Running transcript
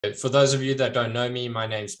For those of you that don't know me, my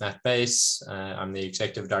name's Matt Bass. I'm the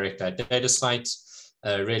Executive Director at DataCite.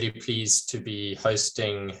 Really pleased to be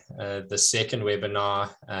hosting the second webinar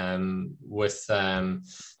with the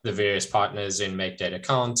various partners in Make Data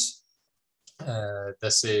Count.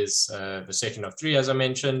 This is the second of three, as I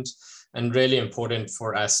mentioned, and really important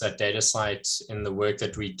for us at DataCite in the work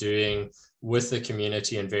that we're doing with the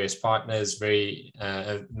community and various partners.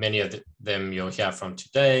 Many of them you'll hear from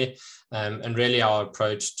today, and really our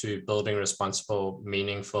approach to building responsible,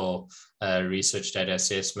 meaningful research data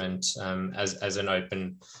assessment as an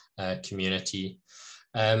open community.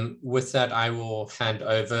 With that, I will hand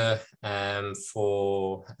over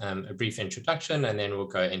for a brief introduction, and then we'll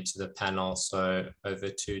go into the panel. So over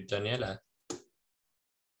to Daniela.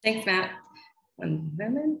 Thanks, Matt. 1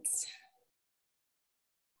 moment.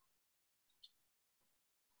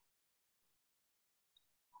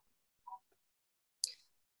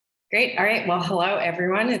 Great. All right. Well, hello,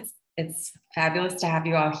 everyone. It's fabulous to have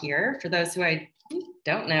you all here. For those who I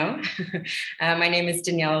don't know, my name is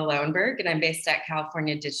Daniela Lowenberg, and I'm based at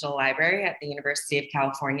California Digital Library at the University of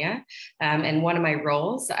California. And one of my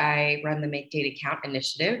roles, I run the Make Data Count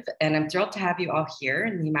initiative, and I'm thrilled to have you all here.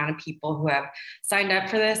 And the amount of people who have signed up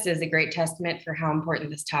for this is a great testament for how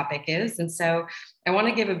important this topic is. And so I want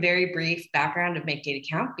to give a very brief background of Make Data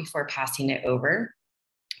Count before passing it over.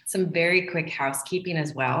 Some very quick housekeeping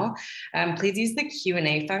as well. Please use the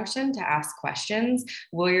Q&A function to ask questions.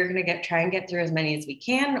 We're going to try and get through as many as we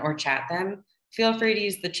can or chat them. Feel free to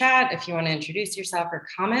use the chat if you want to introduce yourself or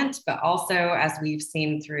comment, but also, as we've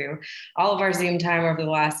seen through all of our Zoom time over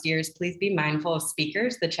the last years, please be mindful of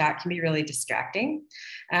speakers. The chat can be really distracting.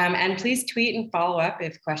 And please tweet and follow up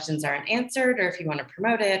if questions aren't answered, or if you want to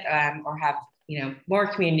promote it or have more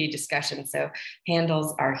community discussion. So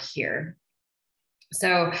handles are here.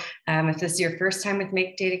 So if this is your first time with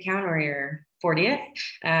Make Data Count or your 40th,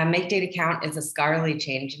 Make Data Count is a scholarly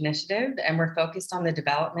change initiative, and we're focused on the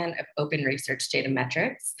development of open research data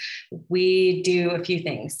metrics. We do a few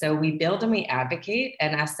things. So we build and we advocate,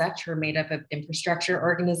 and as such, we're made up of infrastructure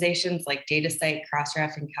organizations like DataCite,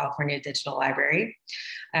 Crossref, and California Digital Library.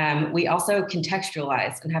 We also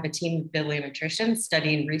contextualize and have a team of bibliometricians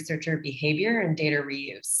studying researcher behavior and data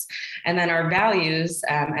reuse. And then our values,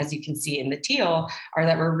 as you can see in the teal, are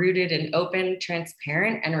that we're rooted in open,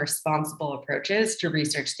 transparent, and responsible approaches to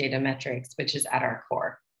research data metrics, which is at our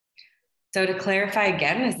core. So to clarify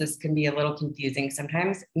again, as this can be a little confusing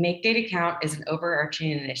sometimes, Make Data Count is an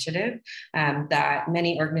overarching initiative that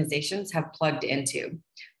many organizations have plugged into.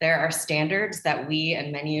 There are standards that we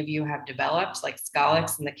and many of you have developed, like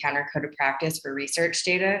Scholix and the Counter Code of Practice for research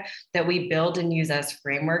data, that we build and use as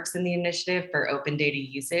frameworks in the initiative for open data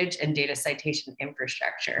usage and data citation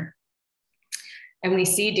infrastructure. And we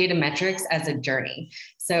see data metrics as a journey.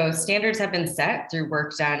 So standards have been set through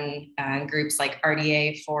work done in groups like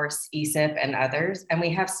RDA, FORCE, ESIP, and others. And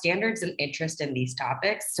we have standards and interest in these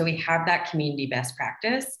topics. So we have that community best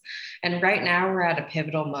practice. And right now we're at a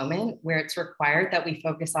pivotal moment where it's required that we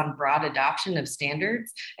focus on broad adoption of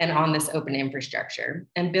standards and on this open infrastructure.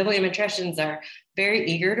 And bibliometricians are very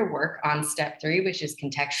eager to work on step 3, which is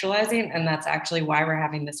contextualizing. And that's actually why we're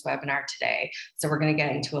having this webinar today. So we're going to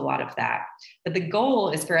get into a lot of that. But the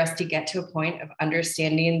goal is for us to get to a point of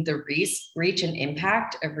understanding the reach and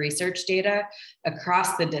impact of research data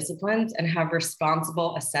across the disciplines and have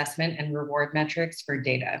responsible assessment and reward metrics for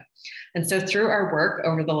data. And so through our work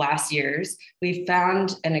over the last years, we've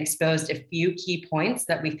found and exposed a few key points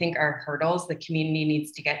that we think are hurdles the community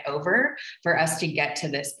needs to get over for us to get to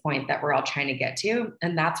this point that we're all trying to get to.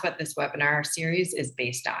 And that's what this webinar series is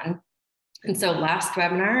based on. And so last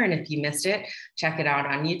webinar, and if you missed it, check it out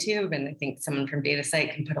on YouTube. And I think someone from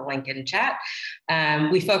DataCite can put a link in chat.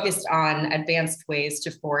 We focused on advanced ways to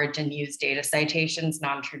forage and use data citations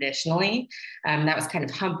non-traditionally. That was kind of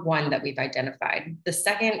hump 1 that we've identified. The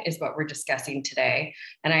second is what we're discussing today.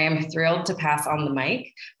 And I am thrilled to pass on the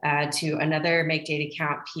mic to another Make Data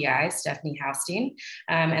Count PI, Stephanie Haustein,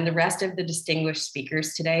 and the rest of the distinguished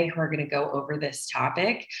speakers today who are going to go over this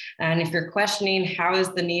topic. And if you're questioning how is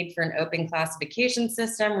the need for an open classification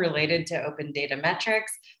system related to open data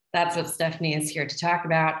metrics, that's what Stephanie is here to talk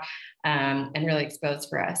about and really expose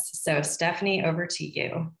for us. So Stephanie, over to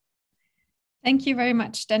you. Thank you very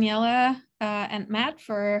much, Daniela and Matt,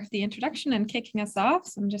 for the introduction and kicking us off.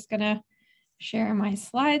 So I'm just going to share my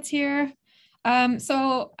slides here.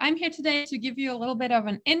 So I'm here today to give you a little bit of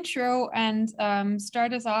an intro and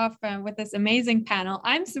start us off with this amazing panel.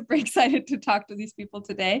 I'm super excited to talk to these people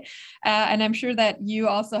today, and I'm sure that you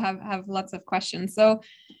also have lots of questions. So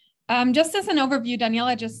Just as an overview,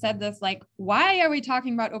 Daniela just said this, like, why are we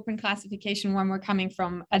talking about open classification when we're coming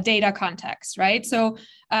from a data context, right? So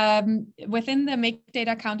within the Make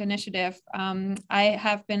Data Count initiative, I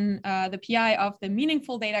have been the PI of the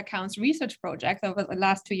Meaningful Data Counts research project over the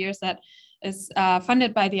last 2 years that is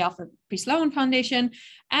funded by the Alfred P. Sloan Foundation.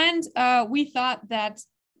 And we thought that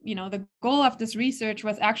the goal of this research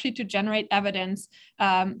was actually to generate evidence,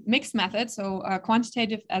 mixed methods, so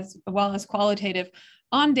quantitative as well as qualitative,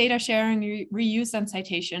 on data sharing, reuse, and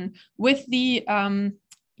citation, with the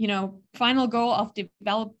final goal of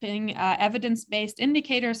developing evidence-based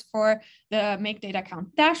indicators for the Make Data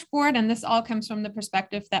Count dashboard. And this all comes from the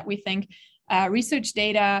perspective that we think research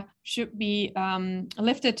data should be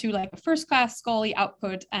lifted to like a first-class scholarly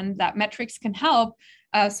output, and that metrics can help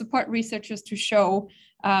support researchers to show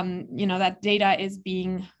that data is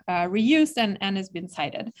being reused and has been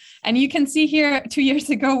cited. And you can see here, 2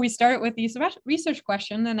 years ago, we started with these research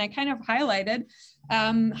questions, and I kind of highlighted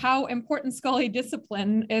how important scholarly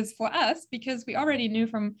discipline is for us, because we already knew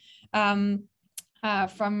from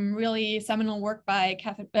really seminal work by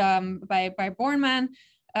Bornman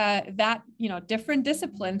that different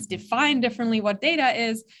disciplines define differently what data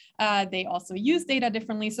is. They also use data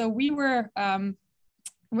differently. So we were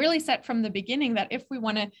really set from the beginning that if we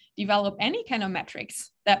want to develop any kind of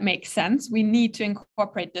metrics that make sense, we need to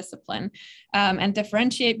incorporate discipline and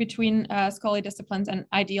differentiate between scholarly disciplines, and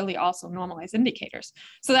ideally also normalize indicators.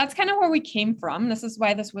 So that's kind of where we came from. This is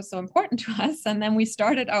why this was so important to us. And then we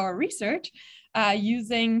started our research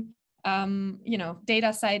using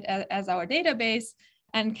DataCite as our database,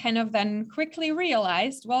 and kind of then quickly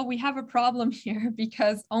realized, well, we have a problem here,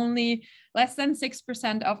 because only less than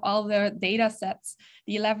 6% of all the data sets,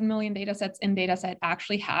 the 11 million data sets in DataCite,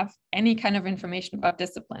 actually have any kind of information about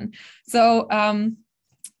discipline. So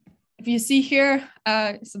if you see here,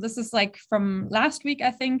 so this is like from last week,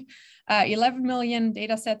 I think, 11 million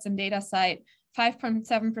data sets in DataCite,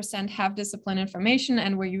 5.7% have discipline information,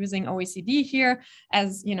 and we're using OECD here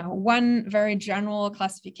as one very general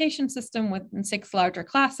classification system with 6 larger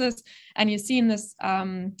classes. And you see in this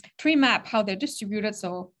tree map how they're distributed.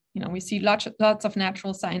 So we see lots of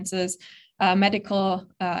natural sciences, medical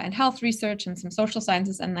and health research, and some social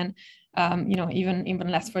sciences, and then even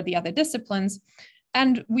less for the other disciplines.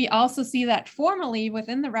 And we also see that formally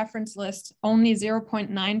within the reference list, only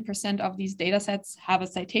 0.9% of these data sets have a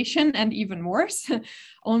citation, and even worse,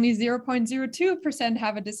 only 0.02%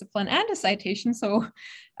 have a discipline and a citation. So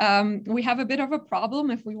we have a bit of a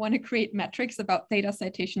problem if we want to create metrics about data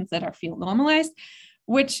citations that are field normalized,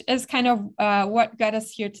 which is kind of what got us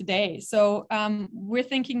here today. So we're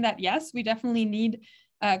thinking that, yes, we definitely need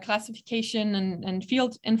classification and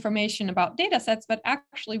field information about data sets, but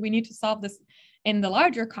actually we need to solve this in the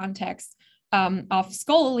larger context of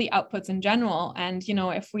scholarly outputs in general. And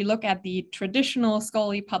if we look at the traditional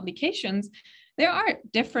scholarly publications, there are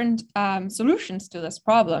different solutions to this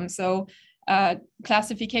problem. So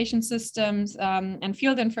classification systems and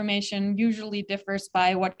field information usually differs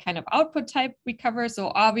by what kind of output type we cover.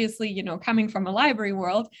 So obviously, coming from a library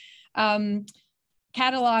world,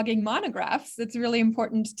 cataloging monographs, it's really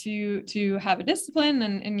important to have a discipline,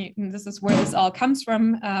 and this is where this all comes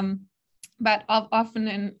from. But often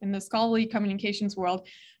in the scholarly communications world,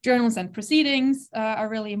 journals and proceedings are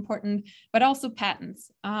really important, but also patents.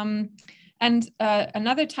 And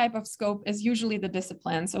another type of scope is usually the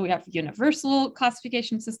discipline. So we have universal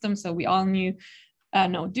classification systems. So we all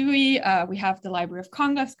know Dewey. We have the Library of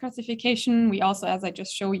Congress classification. We also, as I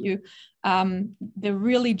just showed you, the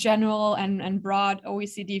really general and broad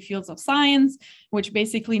OECD fields of science, which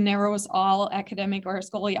basically narrows all academic or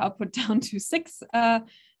scholarly output down to 6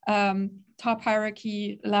 top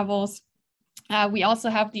hierarchy levels. We also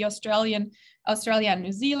have the Australia and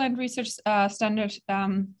New Zealand research standard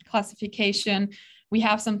classification. We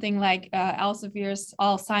have something like Elsevier's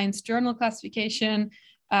All Science Journal classification.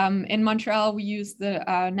 In Montreal, we use the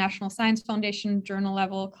National Science Foundation journal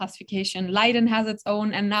level classification. Leiden has its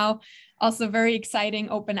own, and now also very exciting,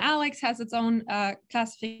 OpenAlex has its own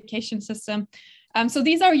classification system. So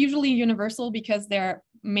these are usually universal because they're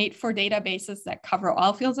made for databases that cover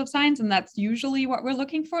all fields of science, and that's usually what we're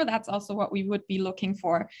looking for. That's also what we would be looking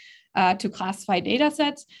for to classify data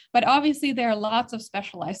sets. But obviously there are lots of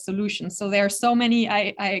specialized solutions. So there are so many,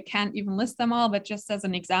 I can't even list them all, but just as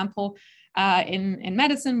an example, in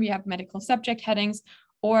medicine, we have medical subject headings,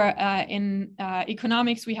 or in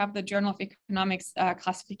economics, we have the Journal of Economics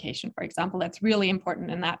classification, for example. That's really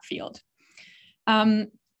important in that field.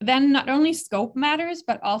 Then not only scope matters,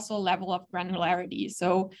 but also level of granularity.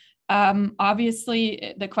 So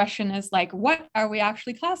Obviously, the question is like, what are we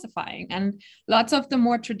actually classifying? And lots of the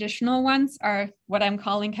more traditional ones are what I'm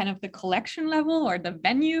calling kind of the collection level or the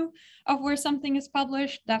venue of where something is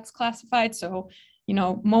published that's classified. So, you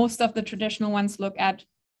know, most of the traditional ones look at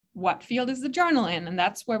what field is the journal in, and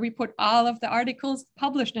that's where we put all of the articles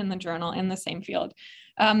published in the journal in the same field.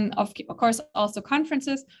 Of course, also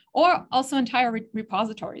conferences or also entire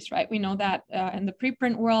repositories, right? We know that in the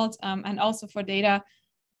preprint world and also for data,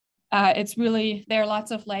 it's really, there are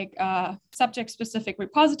lots of like subject-specific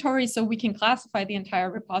repositories, so we can classify the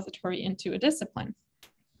entire repository into a discipline.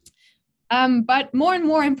 But more and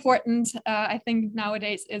more important, I think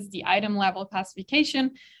nowadays, is the item level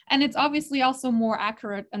classification. And it's obviously also more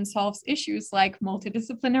accurate and solves issues like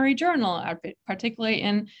multidisciplinary journal, particularly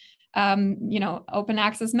in you know, open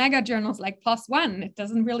access mega journals like PLOS ONE. It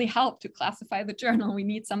doesn't really help to classify the journal. We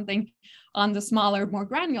need something on the smaller, more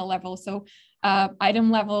granular level. So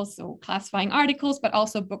item levels, so classifying articles, but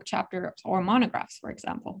also book chapters or monographs, for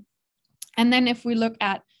example. And then if we look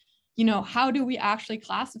at, you know, how do we actually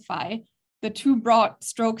classify? The two broad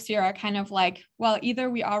strokes here are kind of like, well, either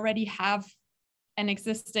we already have an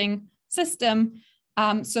existing system,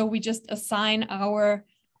 so we just assign our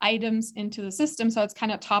items into the system. So it's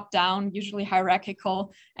kind of top down, usually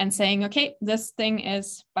hierarchical, and saying, okay, this thing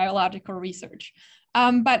is biological research.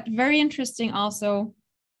 But very interesting also,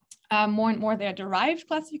 more and more their derived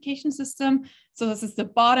classification system. So this is the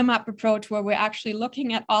bottom-up approach where we're actually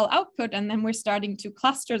looking at all output, and then we're starting to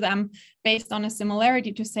cluster them based on a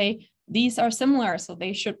similarity to say, these are similar, so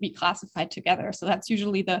they should be classified together. So that's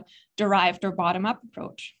usually the derived or bottom-up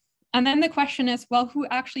approach. And then the question is, well, who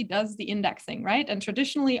actually does the indexing, right? And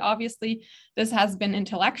traditionally, obviously, this has been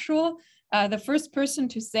intellectual. The first person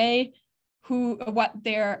to say what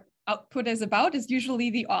their output is about is usually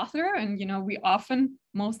the author. And, you know, we often,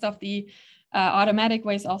 most of the automatic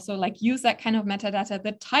ways also like use that kind of metadata,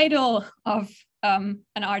 the title of an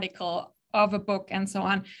article, of a book, and so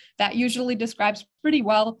on. That usually describes pretty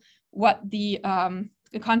well what the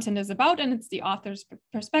content is about, and it's the author's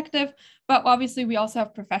perspective. But obviously, we also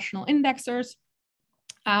have professional indexers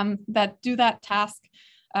that do that task,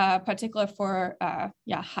 particularly for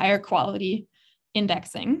higher quality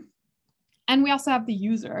indexing. And we also have the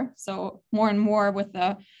user. So more and more with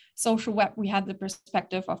the social web, we had the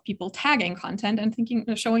perspective of people tagging content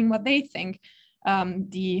and showing what they think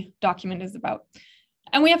the document is about.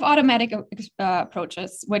 And we have automatic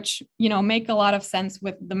approaches, which, you know, make a lot of sense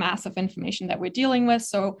with the mass of information that we're dealing with.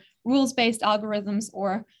 So rules-based algorithms,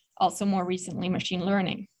 or also more recently, machine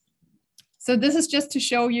learning. So this is just to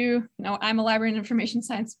show you, you know, I'm a library and information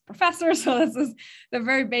science professor. So this is the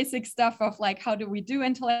very basic stuff of like, how do we do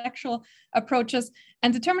intellectual approaches?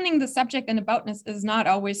 And determining the subject and aboutness is not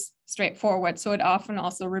always straightforward. So it often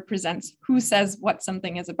also represents who says what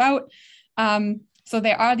something is about. So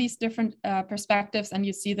there are these different perspectives, and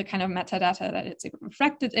you see the kind of metadata that it's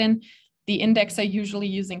reflected in. The indexer usually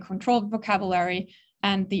using controlled vocabulary,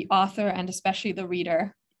 and the author and especially the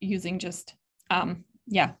reader using just,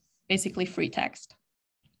 basically free text.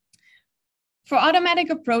 For automatic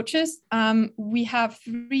approaches, we have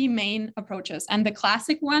three main approaches. And the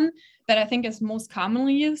classic one that I think is most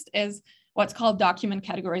commonly used is what's called document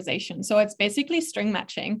categorization. So it's basically string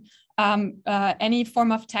matching. Any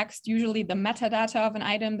form of text, usually the metadata of an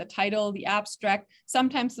item, the title, the abstract,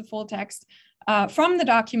 sometimes the full text, from the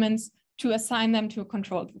documents to assign them to a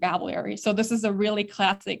controlled vocabulary. So this is a really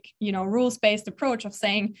classic, you know, rules-based approach of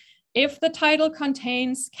saying, if the title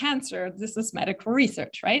contains cancer, this is medical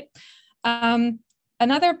research, right?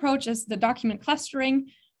 Another approach is the document clustering,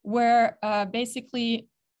 where basically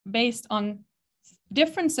based on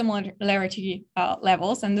different similarity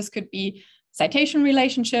levels, and this could be citation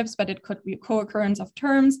relationships, but it could be co-occurrence of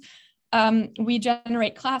terms. We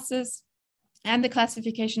generate classes and the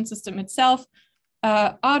classification system itself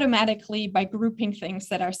automatically by grouping things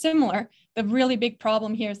that are similar. The really big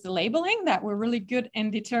problem here is the labeling, that we're really good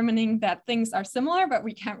in determining that things are similar, but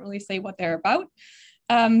we can't really say what they're about.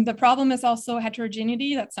 The problem is also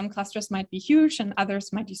heterogeneity, that some clusters might be huge and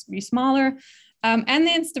others might just be smaller, and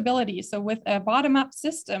the instability. So with a bottom-up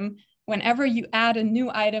system, whenever you add a new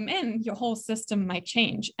item in, your whole system might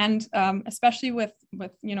change. And especially with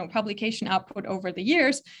you know, publication output over the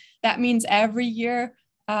years, that means every year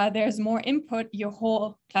there's more input, your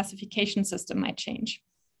whole classification system might change.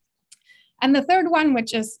 And the third one,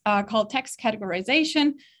 which is called text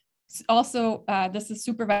categorization, also this is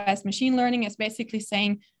supervised machine learning, is basically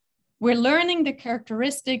saying we're learning the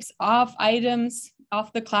characteristics of items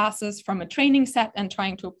of the classes from a training set and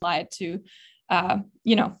trying to apply it to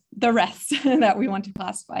the rest that we want to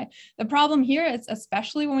classify. The problem here is,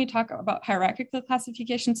 especially when we talk about hierarchical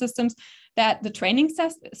classification systems, that the training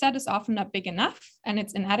set is often not big enough and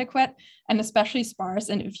it's inadequate and especially sparse.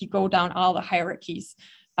 And if you go down all the hierarchies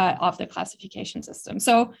of the classification system.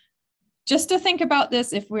 So just to think about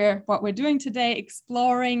this, if what we're doing today,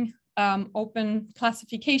 exploring open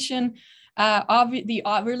classification, the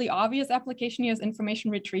really obvious application here is information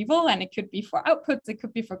retrieval, and it could be for outputs, it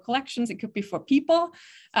could be for collections, it could be for people,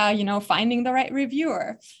 finding the right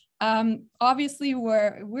reviewer. Obviously,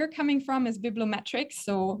 where we're coming from is bibliometrics.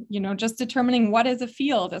 So, just determining what is a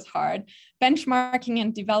field is hard. Benchmarking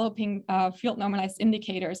and developing field normalized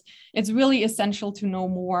indicators, it's really essential to know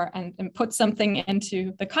more and put something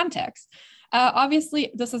into the context.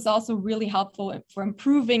 Obviously, this is also really helpful for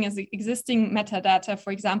improving existing metadata.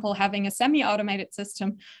 For example, having a semi-automated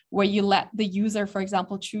system where you let the user, for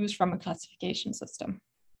example, choose from a classification system.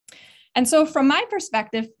 And so from my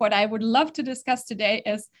perspective, what I would love to discuss today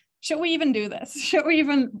is, should we even do this? Should we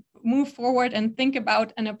even move forward and think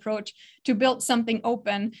about an approach to build something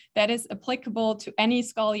open that is applicable to any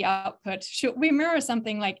scholarly output? Should we mirror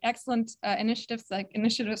something like excellent initiatives like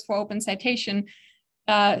Initiatives for Open Citation,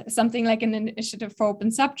 something like an Initiative for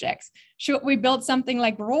Open Subjects? Should we build something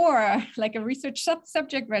like ROAR, like a research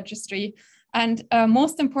subject registry? And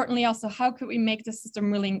most importantly, also, how could we make the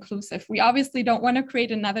system really inclusive? We obviously don't want to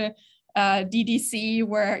create another DDC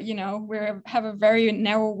where, we have a very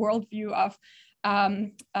narrow worldview of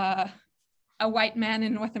a white man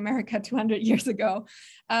in North America 200 years ago.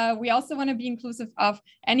 We also want to be inclusive of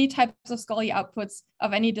any types of scholarly outputs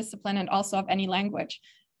of any discipline and also of any language.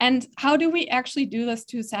 And how do we actually do this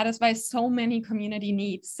to satisfy so many community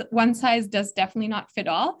needs? One size does definitely not fit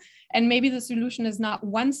all. And maybe the solution is not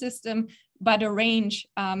one system, but a range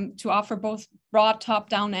to offer both broad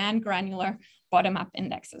top-down and granular bottom-up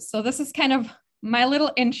indexes. So this is kind of my little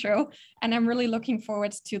intro, and I'm really looking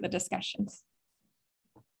forward to the discussions.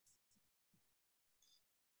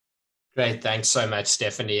 Great, thanks so much,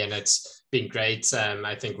 Stephanie. And it's been great,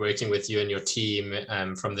 I think, working with you and your team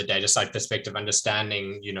from the DataCite perspective,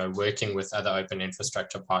 understanding, working with other open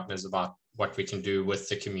infrastructure partners about what we can do with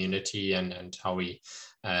the community and how we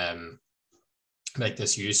make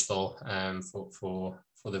this useful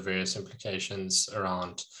for the various implications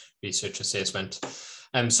around research assessment.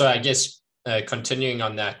 So I guess continuing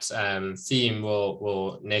on that theme,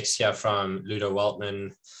 we'll next hear from Ludo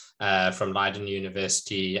Weltman from Leiden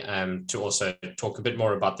University to also talk a bit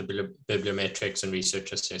more about the bibliometrics and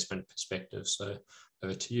research assessment perspective. So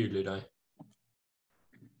over to you, Ludo.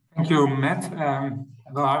 Thank you, Matt.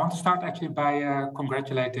 Well, I want to start actually by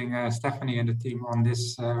congratulating Stephanie and the team on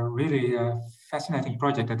this really fascinating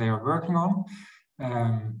project that they are working on.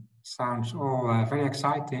 Sounds all very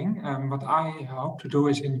exciting. What I hope to do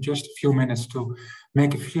is in just a few minutes to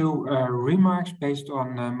make a few remarks based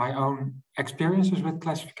on my own experiences with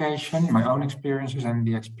classification, my own experiences and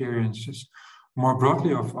the experiences more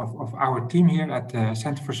broadly of our team here at the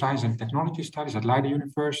Center for Science and Technology Studies at Leiden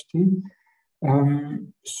University.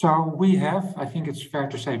 So we have, I think it's fair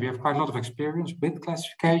to say, we have quite a lot of experience with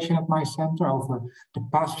classification at my center. Over the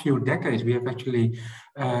past few decades, we have actually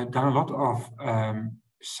done a lot of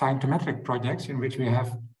scientometric projects in which we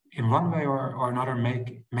have, in one way or another,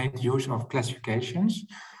 made use of classifications,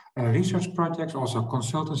 research projects, also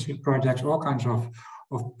consultancy projects, all kinds of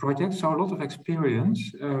projects. So a lot of experience.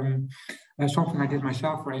 Something I did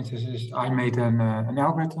myself, for instance, is I made an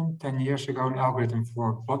algorithm 10 years ago, an algorithm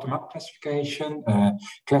for bottom-up classification,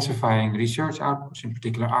 classifying research outputs, in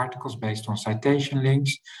particular articles based on citation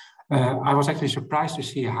links. I was actually surprised to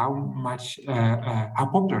see how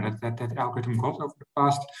popular that algorithm got over the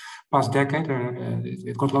past decade.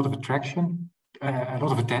 It got a lot of attraction, a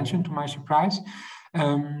lot of attention, to my surprise.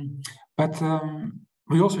 But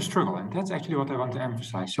we also struggle, and that's actually what I want to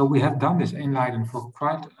emphasize. So we have done this in Leiden for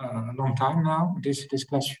quite a long time now, this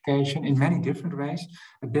classification in many different ways,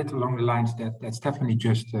 a bit along the lines that Stephanie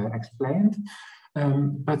just explained.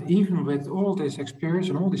 But even with all this experience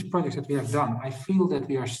and all these projects that we have done, I feel that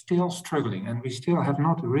we are still struggling and we still have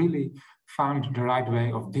not really found the right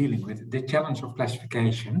way of dealing with the challenge of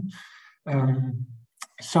classification.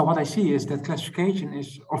 So what I see is that classification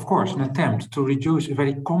is, of course, an attempt to reduce a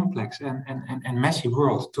very complex and messy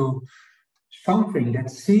world to something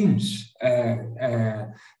that seems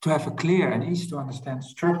to have a clear and easy to understand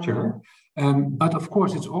structure. But of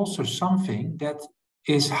course, it's also something that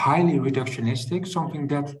is highly reductionistic, something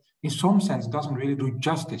that in some sense doesn't really do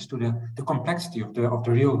justice to the complexity of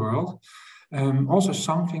the real world. Also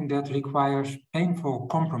something that requires painful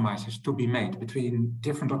compromises to be made between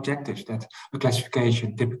different objectives that a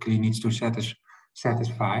classification typically needs to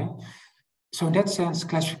satisfy. So in that sense,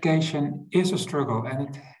 classification is a struggle,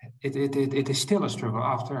 and it is still a struggle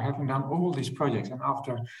after having done all these projects and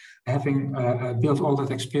after having built all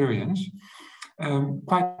that experience.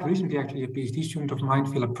 Quite recently, actually, a PhD student of mine,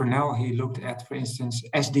 Philip Purnell, he looked at, for instance,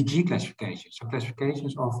 SDG classifications, so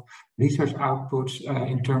classifications of research outputs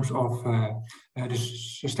in terms of the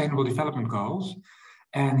Sustainable Development Goals.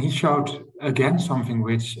 And he showed, again, something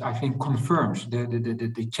which I think confirms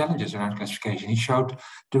the challenges around classification. He showed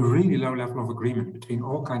the really low level of agreement between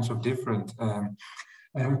all kinds of different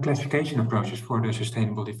classification approaches for the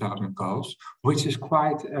Sustainable Development Goals, which is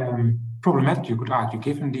quite problematic, you could argue,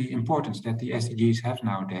 given the importance that the SDGs have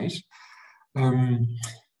nowadays.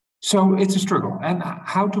 So it's a struggle. And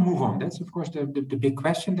how to move on? That's, of course, the big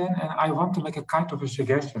question then. And I want to make a kind of a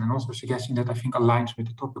suggestion, and also a suggestion that I think aligns with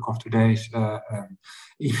the topic of today's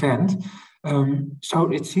event.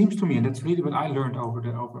 So it seems to me, and that's really what I learned over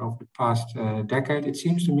the past decade, it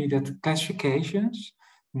seems to me that classifications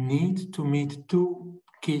need to meet two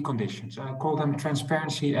key conditions. I call them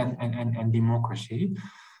transparency and democracy.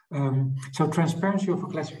 So transparency of a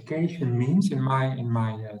classification means, in my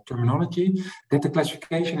terminology, that the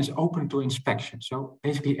classification is open to inspection. So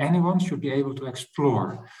basically anyone should be able to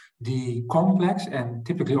explore the complex and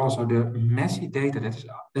typically also the messy data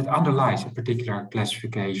that underlies a particular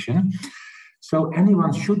classification. So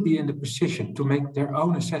anyone should be in the position to make their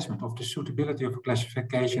own assessment of the suitability of a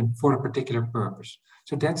classification for a particular purpose.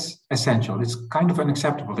 So that's essential. It's kind of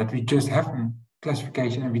unacceptable that we just have a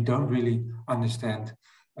classification and we don't really understand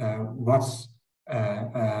what's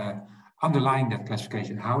underlying that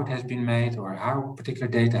classification, how it has been made or how particular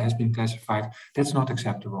data has been classified. That's not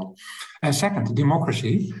acceptable. Second,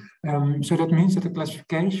 democracy. So that means that the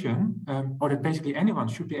classification, or that basically anyone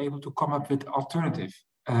should be able to come up with alternative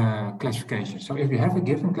classifications. So if we have a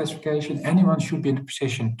given classification, anyone should be in the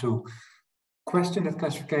position to question that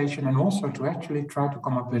classification and also to actually try to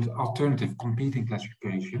come up with alternative competing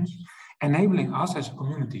classifications, enabling us as a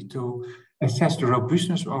community to assess the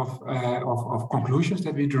robustness of conclusions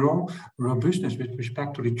that we draw, robustness with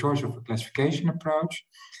respect to the choice of a classification approach,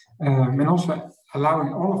 and also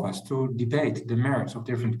allowing all of us to debate the merits of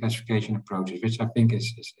different classification approaches, which I think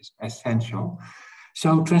is essential.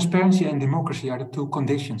 So transparency and democracy are the two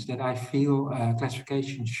conditions that I feel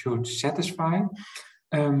classification should satisfy.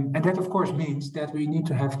 And that, of course, means that we need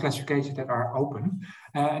to have classifications that are open.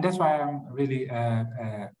 And that's why I'm really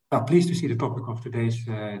pleased to see the topic of today's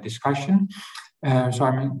discussion. So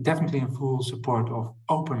I'm definitely in full support of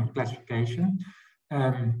open classification.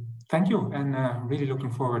 Thank you, and really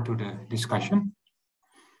looking forward to the discussion.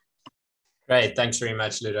 Great, thanks very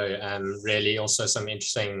much, Ludo. Really also some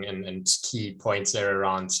interesting and key points there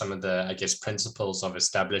around some of the, I guess, principles of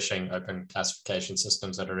establishing open classification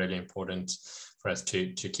systems that are really important for us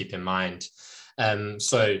to keep in mind.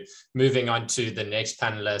 So moving on to the next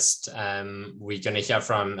panelist, we're going to hear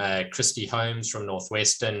from Christy Holmes from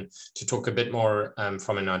Northwestern to talk a bit more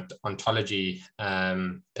from an ontology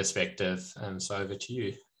perspective. So over to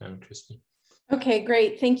you, Christy. Okay,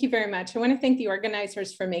 great. Thank you very much. I want to thank the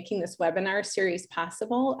organizers for making this webinar series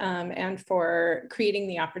possible and for creating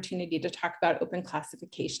the opportunity to talk about open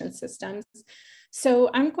classification systems. So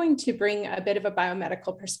I'm going to bring a bit of a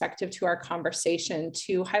biomedical perspective to our conversation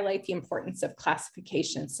to highlight the importance of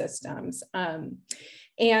classification systems.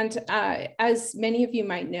 As many of you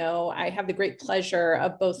might know, I have the great pleasure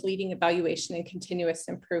of both leading evaluation and continuous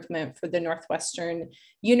improvement for the Northwestern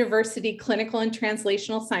University Clinical and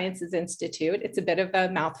Translational Sciences Institute. It's a bit of a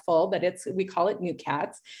mouthful, but we call it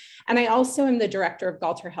NUCATS. And I also am the director of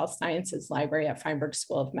Galter Health Sciences Library at Feinberg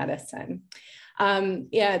School of Medicine.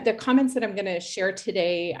 The comments that I'm going to share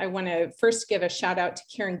today, I want to first give a shout out to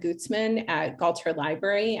Karen Gutzman at Galter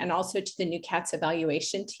Library and also to the NUCATS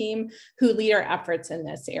evaluation team who lead our efforts in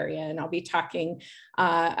this area. And I'll be talking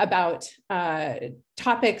about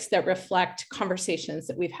topics that reflect conversations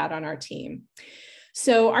that we've had on our team.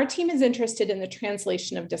 So our team is interested in the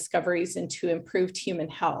translation of discoveries into improved human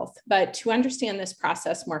health, but to understand this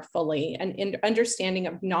process more fully and in understanding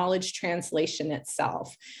of knowledge translation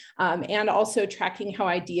itself, and also tracking how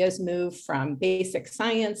ideas move from basic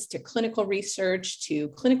science to clinical research to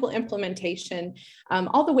clinical implementation,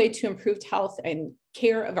 all the way to improved health and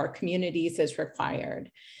care of our communities is required.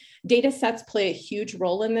 Data sets play a huge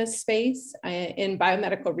role in this space. In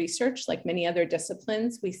biomedical research, like many other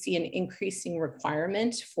disciplines, we see an increasing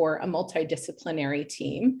requirement for a multidisciplinary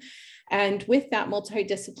team. And with that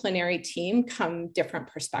multidisciplinary team come different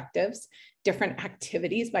perspectives, different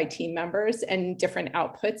activities by team members, and different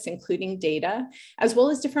outputs, including data, as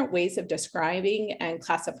well as different ways of describing and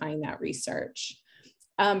classifying that research.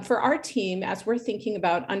 For our team, as we're thinking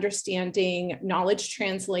about understanding knowledge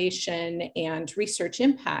translation and research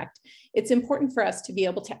impact, it's important for us to be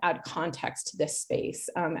able to add context to this space,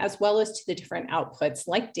 as well as to the different outputs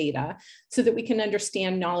like data, so that we can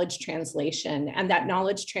understand knowledge translation and that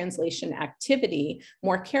knowledge translation activity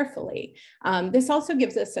more carefully. This also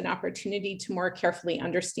gives us an opportunity to more carefully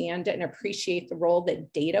understand and appreciate the role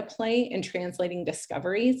that data play in translating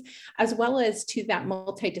discoveries, as well as to that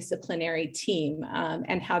multidisciplinary team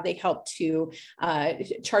and how they help to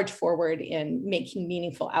charge forward in making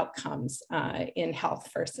meaningful outcomes in health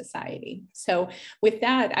for society. So with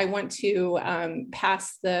that, I want to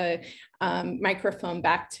pass the microphone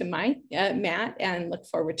back to Matt, and look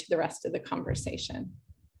forward to the rest of the conversation.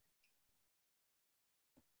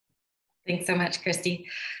 Thanks so much, Christy.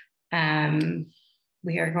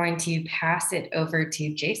 We are going to pass it over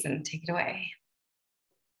to Jason. Take it away.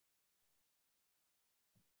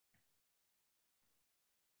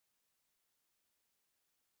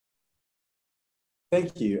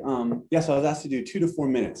 Thank you. So I was asked to do 2 to 4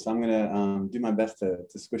 minutes. So I'm going to do my best to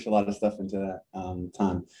squish a lot of stuff into that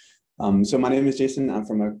time. So my name is Jason. I'm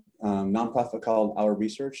from a nonprofit called Our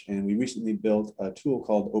Research, and we recently built a tool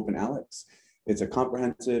called Open Alex. It's a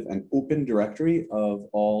comprehensive and open directory of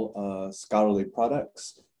all scholarly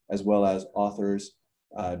products, as well as authors,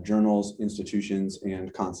 journals, institutions,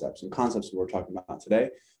 and concepts. And concepts we're talking about today.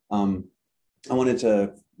 I wanted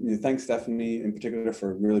to thank Stephanie in particular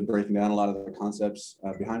for really breaking down a lot of the concepts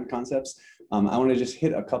behind the concepts. I want to just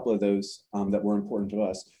hit a couple of those that were important to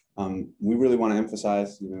us. We really want to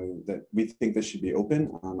emphasize, that we think this should be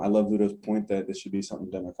open. I love Ludo's point that this should be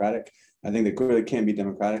something democratic. I think that clearly can't be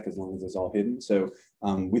democratic as long as it's all hidden. So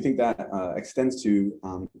we think that extends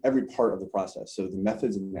to every part of the process. So the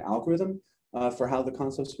methods and the algorithm for how the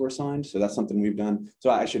concepts were assigned. So that's something we've done. So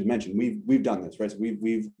I should mention, we've done this, right? So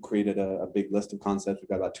we've created a big list of concepts. We've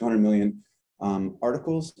got about 200 million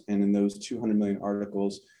articles. And in those 200 million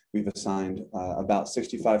articles, we've assigned about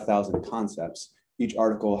 65,000 concepts. Each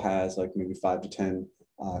article has like maybe 5 to 10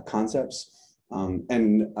 concepts.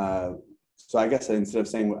 So I guess instead of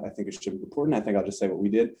saying what I think it should be important, I think I'll just say what we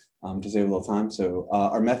did to save a little time. So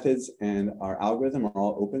our methods and our algorithm are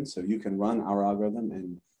all open. So you can run our algorithm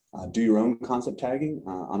and do your own concept tagging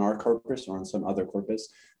on our corpus or on some other corpus.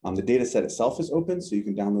 The data set itself is open, so you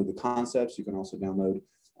can download the concepts. You can also download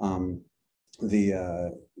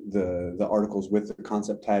the articles with the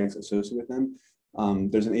concept tags associated with them.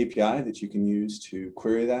 There's an API that you can use to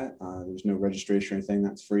query that. There's no registration or anything,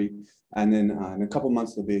 that's free. And then in a couple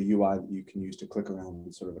months, there'll be a UI that you can use to click around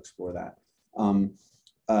and sort of explore that.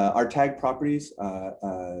 Our tag properties,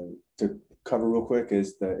 to cover real quick,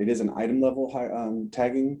 is that it is an item level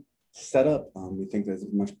tagging setup. We think that's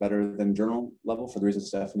much better than journal level for the reasons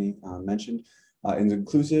Stephanie mentioned. It's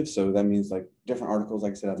inclusive, so that means like different articles,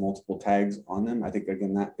 like I said, have multiple tags on them. I think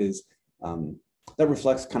again that is that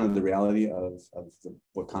reflects kind of the reality of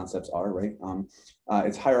what concepts are, right?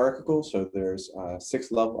 It's hierarchical, so there's 5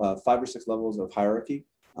 or 6 levels of hierarchy,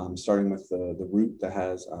 starting with the root that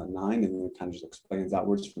has 9, and then it kind of just explains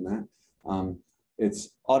outwards from that. It's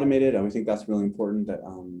automated, and we think that's really important that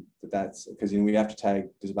that's because we have to tag.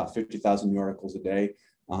 There's about 50,000 new articles a day,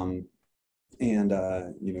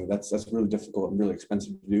 that's really difficult and really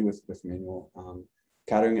expensive to do with manual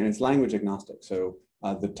categorizing, and it's language agnostic. So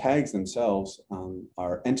the tags themselves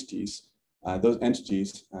are entities. Those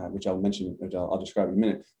entities, which I'll mention, which I'll describe in a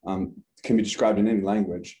minute, can be described in any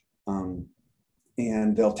language,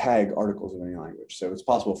 and they'll tag articles in any language. So it's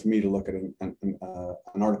possible for me to look at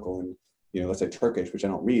an article in, let's say Turkish, which I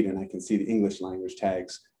don't read, and I can see the English language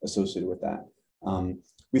tags associated with that.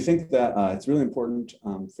 We think that it's really important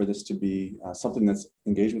for this to be something that's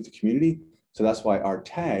engaged with the community. So that's why our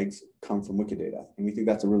tags come from Wikidata. And we think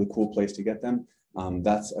that's a really cool place to get them.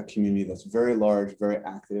 That's a community that's very large, very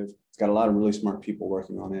active. It's got a lot of really smart people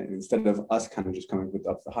working on it. And instead of us kind of just coming with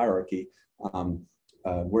up the hierarchy,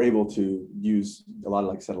 we're able to use a lot of,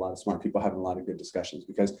 like I said, a lot of smart people having a lot of good discussions,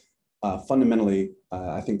 because fundamentally,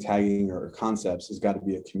 I think tagging or concepts has got to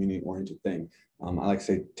be a community-oriented thing. I like to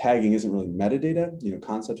say tagging isn't really metadata.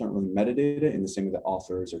 Concepts aren't really metadata in the same way that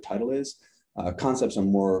authors or title is. Concepts are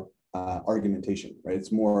more argumentation, right?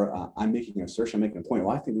 It's more, I'm making an assertion, I'm making a point.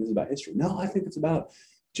 Well, I think this is about history. No, I think it's about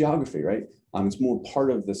geography, right? It's more part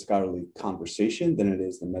of the scholarly conversation than it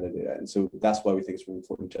is the metadata. And so that's why we think it's really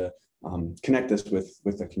important to connect this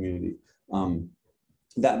with the community.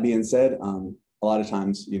 That being said, a lot of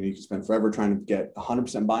times, you can spend forever trying to get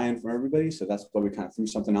 100% buy-in from everybody. So that's why we kind of threw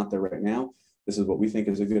something out there right now. This is what we think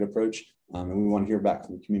is a good approach, and we want to hear back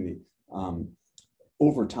from the community.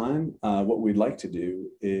 Over time, what we'd like to do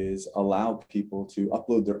is allow people to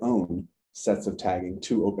upload their own sets of tagging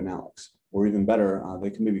to OpenAlex, or even better, they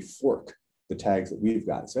can maybe fork the tags that we've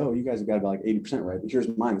got. So, oh, you guys have got about like 80% right, but here's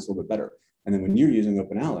mine that's a little bit better. And then when you're using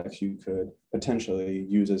OpenAlex, you could potentially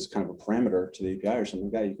use as kind of a parameter to the API or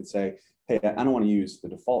something like that. You could say, hey, I don't want to use the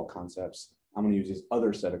default concepts. I'm going to use this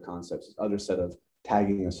other set of concepts, this other set of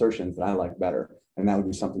tagging assertions that I like better. And that would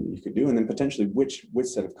be something that you could do. And then potentially which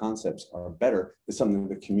set of concepts are better is something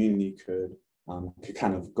that the community could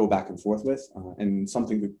kind of go back and forth with, and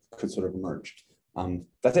something that could sort of emerge.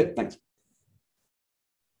 That's it. Thanks.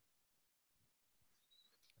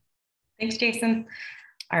 Thanks, Jason.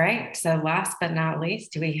 All right. So last but not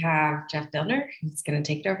least, we have Jeff Bildner, who's going to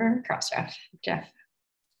take it over in Crossref. Jeff.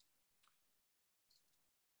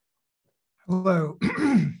 Hello.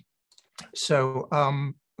 So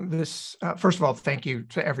first of all, thank you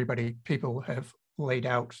to everybody. People have laid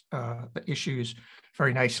out the issues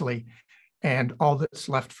very nicely. And all that's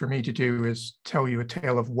left for me to do is tell you a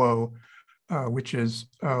tale of woe, which is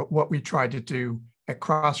what we tried to do at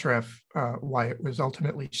Crossref, why it was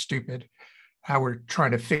ultimately stupid, how we're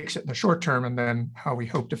trying to fix it in the short term, and then how we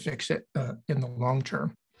hope to fix it in the long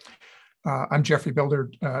term. I'm Jeffrey Bilder,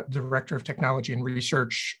 Director of Technology and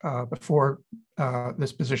Research. Before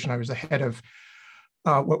this position, I was the head of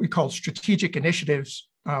what we call strategic initiatives,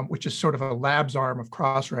 which is sort of a labs arm of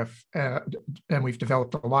Crossref. And we've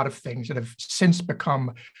developed a lot of things that have since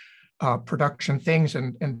become production things.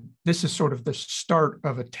 And this is sort of the start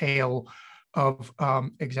of a tale of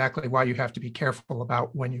exactly why you have to be careful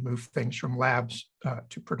about when you move things from labs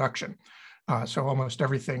to production. So almost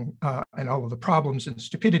everything and all of the problems and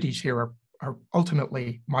stupidities here are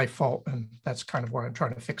ultimately my fault, and that's kind of why I'm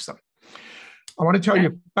trying to fix them. I want to tell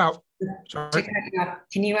you about, sorry.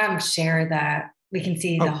 Can you share that? We can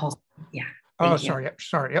see the whole, yeah. Oh, sorry,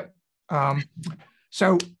 yep.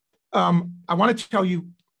 So I want to tell you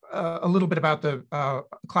a little bit about the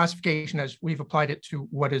classification as we've applied it to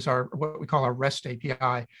what we call our REST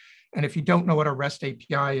API. And if you don't know what a REST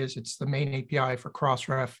API is, it's the main API for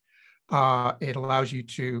Crossref. It allows you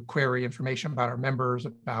to query information about our members,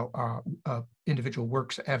 about individual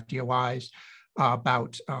works, FDOIs,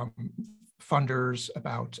 about funders,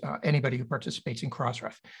 about anybody who participates in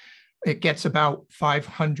Crossref. It gets about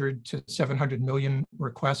 500 to 700 million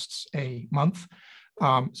requests a month.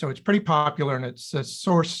 So it's pretty popular, and it's a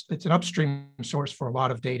source, it's an upstream source for a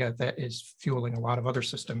lot of data that is fueling a lot of other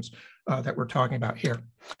systems that we're talking about here.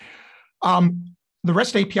 The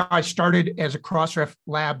REST API started as a Crossref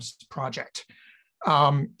Labs project.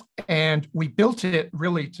 And we built it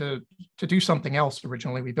really to do something else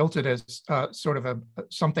originally. We built it as sort of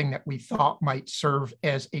something that we thought might serve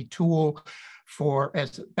as a tool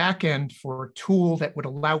as a backend for a tool that would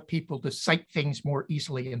allow people to cite things more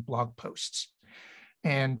easily in blog posts.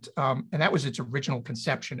 And that was its original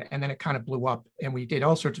conception. And then it kind of blew up, and we did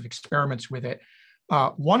all sorts of experiments with it.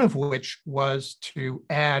 One of which was to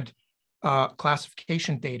add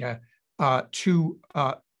classification data to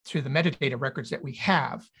the metadata records that we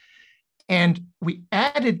have. And we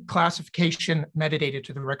added classification metadata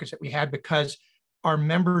to the records that we had because our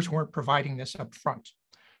members weren't providing this up front.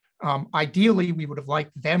 Ideally, we would have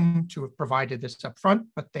liked them to have provided this up front,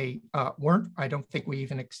 but they weren't. I don't think we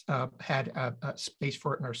even had a space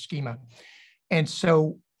for it in our schema. And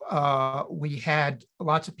so we had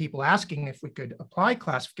lots of people asking if we could apply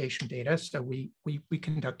classification data. So we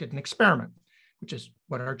conducted an experiment, which is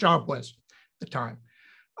what our job was at the time.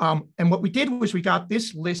 And what we did was we got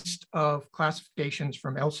this list of classifications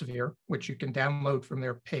from Elsevier, which you can download from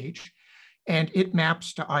their page, and it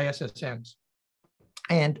maps to ISSNs.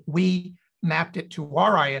 And we mapped it to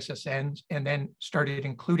our ISSNs and then started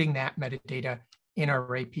including that metadata in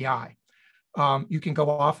our API. You can go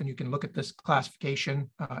off and you can look at this classification.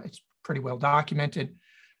 It's pretty well documented.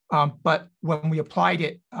 But when we applied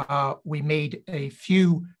it, we made a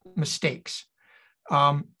few mistakes.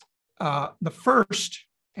 The first,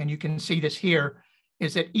 and you can see this here,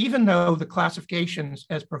 is that even though the classifications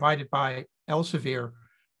as provided by Elsevier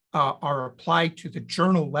are applied to the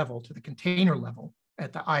journal level, to the container level,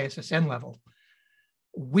 at the ISSN level,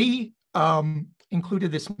 we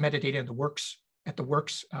included this metadata in the works at the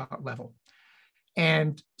works level.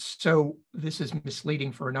 And so this is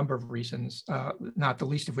misleading for a number of reasons, not the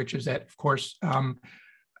least of which is that, of course,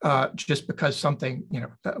 just because something,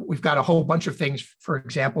 we've got a whole bunch of things, for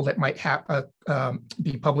example, that might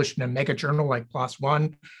be published in a mega journal like PLOS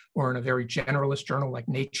One or in a very generalist journal like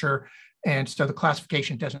Nature. And so the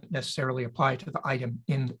classification doesn't necessarily apply to the item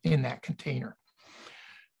in that container.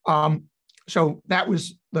 So that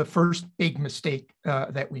was the first big mistake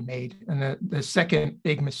that we made. And the second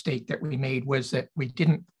big mistake that we made was that we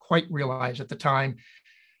didn't quite realize at the time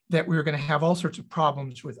that we were going to have all sorts of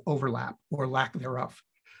problems with overlap or lack thereof.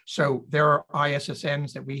 So there are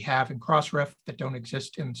ISSNs that we have in Crossref that don't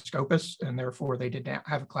exist in Scopus, and therefore they did not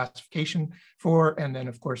have a classification for. And then,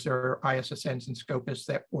 of course, there are ISSNs in Scopus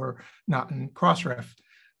that were not in Crossref,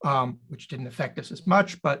 which didn't affect us as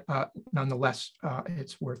much, but nonetheless,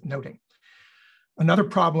 it's worth noting. Another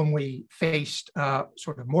problem we faced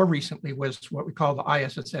sort of more recently was what we call the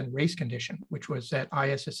ISSN race condition, which was that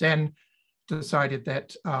ISSN decided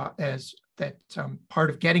that part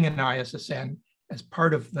of getting an ISSN, as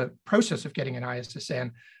part of the process of getting an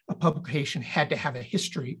ISSN, a publication had to have a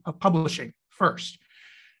history of publishing first.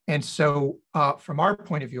 And so from our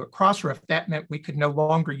point of view at Crossref, that meant we could no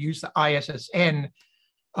longer use the ISSN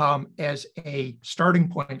as a starting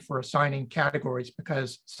point for assigning categories,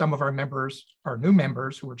 because some of our members, our new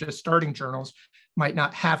members who were just starting journals, might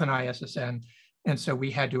not have an ISSN. And so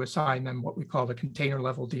we had to assign them what we call the container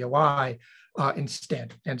level DOI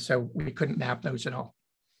instead. And so we couldn't map those at all.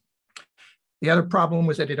 The other problem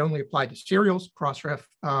was that it only applied to serials. Crossref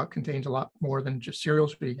contains a lot more than just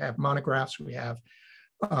serials. We have monographs, we have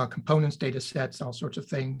components, data sets, all sorts of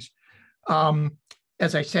things.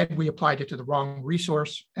 As I said, we applied it to the wrong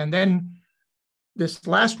resource. And then this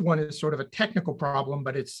last one is sort of a technical problem,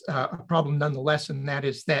 but it's a problem nonetheless, and that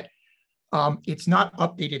is that it's not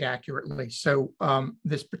updated accurately. So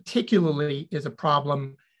this particularly is a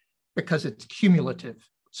problem because it's cumulative.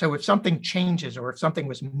 So if something changes or if something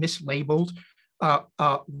was mislabeled,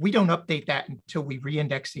 we don't update that until we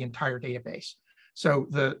reindex the entire database. So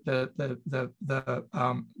the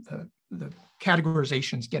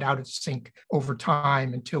categorizations get out of sync over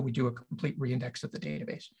time until we do a complete reindex of the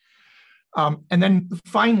database. And then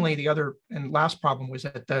finally, the other and last problem was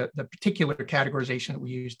that the particular categorization that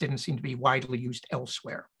we used didn't seem to be widely used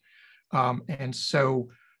elsewhere. And so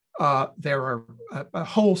there are a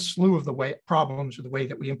whole slew of the problems with the way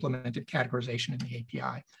that we implemented categorization in the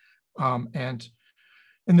API. And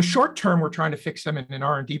in the short term, we're trying to fix them in an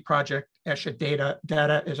R&D project. Esha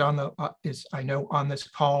Data is on the I know on this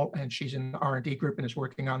call, and she's in the R&D group and is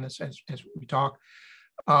working on this as we talk.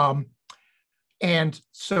 And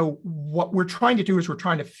so what we're trying to do is we're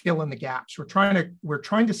trying to fill in the gaps. We're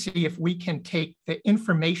trying to see if we can take the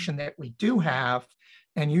information that we do have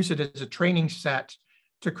and use it as a training set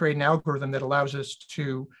to create an algorithm that allows us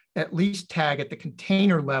to at least tag at the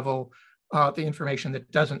container level the information that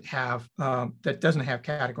doesn't have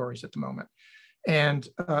categories at the moment. And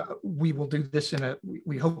we will do this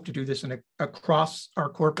we hope to do this across our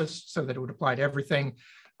corpus so that it would apply to everything.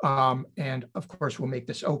 And of course, we'll make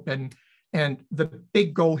this open. And the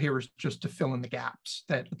big goal here is just to fill in the gaps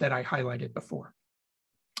that I highlighted before.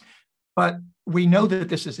 But we know that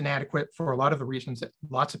this is inadequate for a lot of the reasons that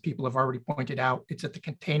lots of people have already pointed out. It's at the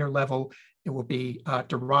container level. It will be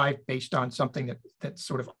derived based on something that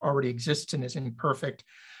sort of already exists and is imperfect.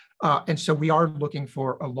 And so we are looking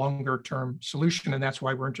for a longer term solution. And that's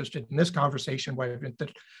why we're interested in this conversation, why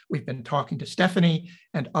we've been talking to Stephanie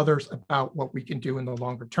and others about what we can do in the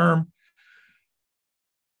longer term.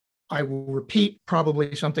 I will repeat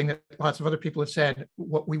probably something that lots of other people have said.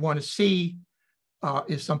 What we want to see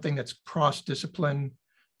is something that's cross-discipline,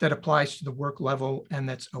 that applies to the work level, and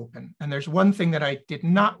that's open. And there's one thing that I did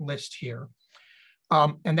not list here,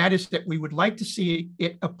 and that is that we would like to see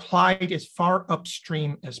it applied as far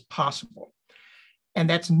upstream as possible. And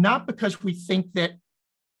that's not because we think that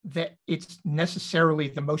it's necessarily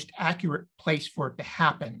the most accurate place for it to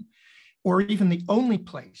happen, or even the only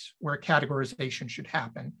place where categorization should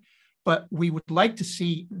happen, but we would like to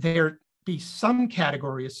see there be some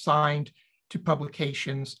category assigned to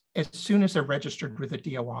publications as soon as they're registered with a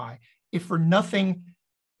DOI, if for nothing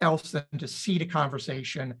else than to seed a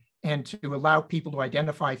conversation and to allow people to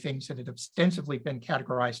identify things that have extensively been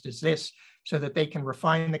categorized as this, so that they can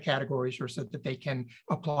refine the categories or so that they can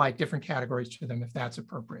apply different categories to them if that's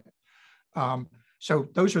appropriate. So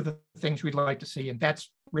those are the things we'd like to see, and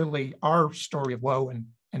that's really our story of woe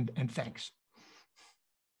and thanks.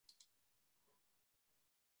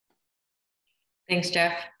 Thanks,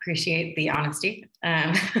 Jeff. Appreciate the honesty.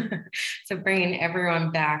 So bringing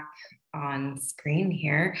everyone back on screen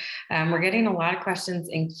here, we're getting a lot of questions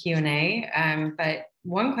in Q&A, but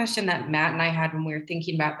one question that Matt and I had when we were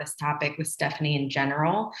thinking about this topic with Stephanie in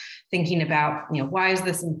general, thinking about, why is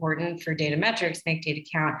this important for data metrics, make data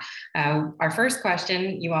count? Our first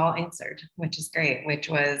question you all answered, which is great, which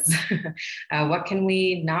was, what can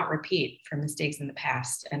we not repeat from mistakes in the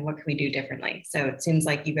past and what can we do differently? So it seems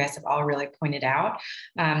like you guys have all really pointed out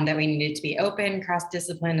that we needed to be open,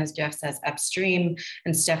 cross-discipline, as Jeff says, upstream,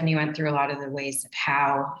 and Stephanie went through a lot of the ways of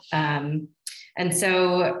how. And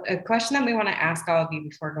so a question that we want to ask all of you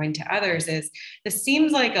before going to others is, this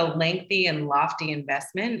seems like a lengthy and lofty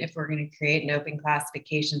investment if we're going to create an open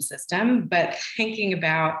classification system, but thinking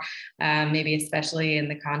about maybe especially in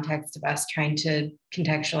the context of us trying to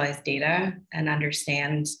contextualize data and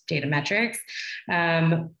understand data metrics,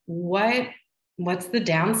 what's the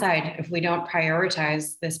downside if we don't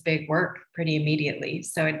prioritize this big work pretty immediately?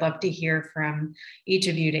 So I'd love to hear from each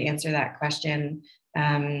of you to answer that question,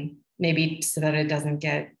 maybe so that it doesn't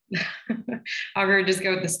get, I'll just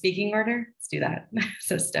go with the speaking order. Let's do that.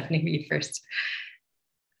 So Stephanie, you first.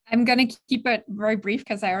 I'm going to keep it very brief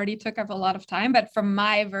because I already took up a lot of time, but from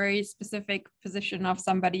my very specific position of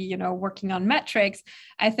somebody, you know, working on metrics,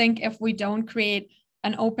 I think if we don't create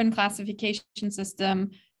an open classification system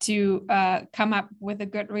to come up with a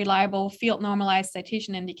good, reliable, field normalized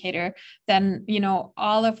citation indicator, then, you know,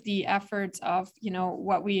 all of the efforts of, you know,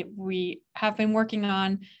 what we have been working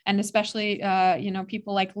on, and especially, you know,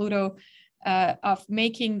 people like Ludo, of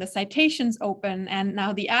making the citations open and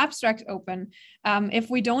now the abstract open, if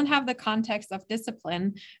we don't have the context of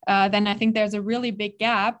discipline, then I think there's a really big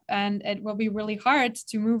gap, and it will be really hard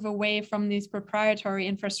to move away from these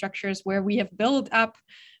proprietary infrastructures where we have built up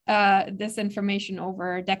this information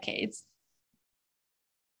over decades.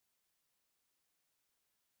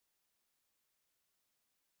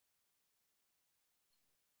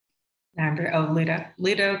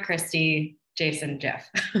 Ludo, Christy, Jason, Jeff.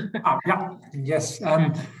 Yeah, yes.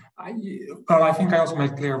 Well, I think I also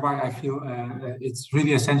made clear why I feel it's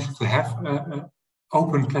really essential to have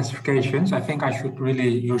open classifications. I think I should really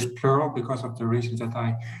use plural because of the reasons that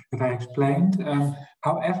I explained.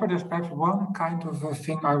 However, there's perhaps one kind of a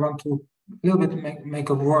thing I want to a little bit make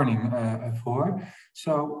a warning for.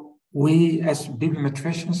 So we, as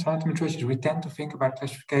bibliometricians, scientometricians, we tend to think about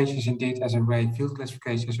classifications indeed as a way, field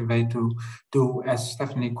classification as a way to do, as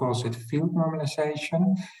Stephanie calls it, field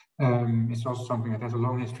normalization. It's also something that has a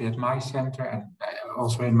long history at my center and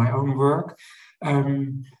also in my own work.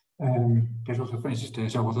 There's also, for instance, the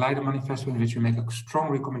so-called Leiden Manifesto, in which we make a strong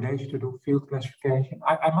recommendation to do field classification.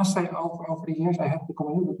 I must say, over the years, I have become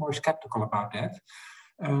a little bit more skeptical about that.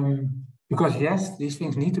 Because yes, these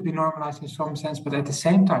things need to be normalized in some sense, but at the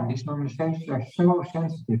same time, these normalizations are so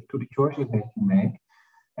sensitive to the choices that you make,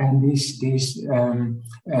 and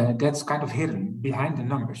that's kind of hidden behind the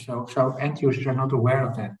numbers. So end users are not aware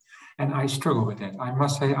of that, and I struggle with that. I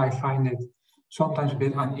must say, I find it sometimes a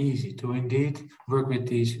bit uneasy to indeed work with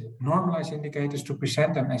these normalized indicators, to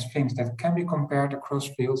present them as things that can be compared across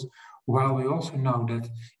fields, while we also know that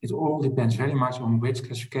it all depends very much on which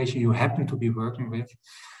classification you happen to be working with.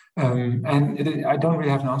 I don't really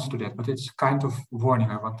have an answer to that, but it's kind of warning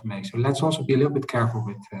I want to make. So let's also be a little bit careful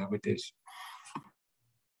with this.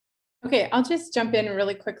 Okay, I'll just jump in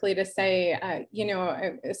really quickly to say, you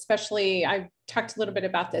know, especially I talked a little bit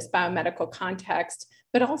about this biomedical context,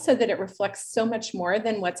 but also that it reflects so much more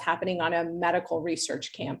than what's happening on a medical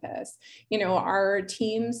research campus. You know, our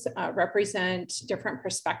teams represent different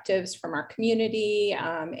perspectives from our community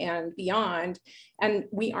and beyond, and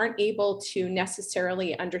we aren't able to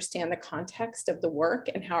necessarily understand the context of the work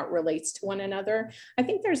and how it relates to one another. I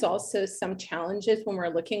think there's also some challenges when we're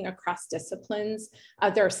looking across disciplines.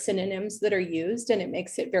 There are synonyms that are used, and it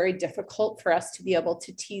makes it very difficult for us to be able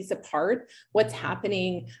to tease apart what's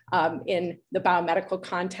happening in the biomedical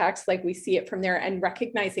context, like we see it from there, and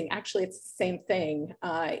recognizing actually it's the same thing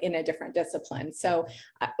in a different discipline. So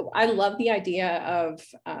I love the idea of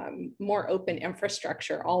more open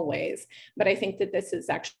infrastructure always, but I think that this is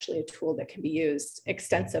actually a tool that can be used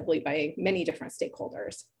extensively by many different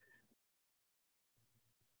stakeholders.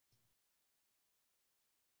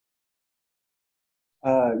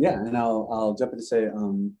 Yeah, and I'll jump in to say,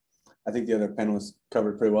 I think the other panelists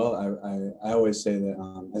covered pretty well. I always say that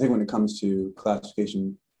I think when it comes to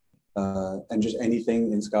classification and just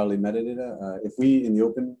anything in scholarly metadata, if we in the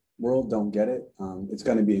open world don't get it, it's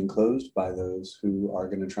going to be enclosed by those who are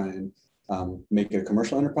going to try and make it a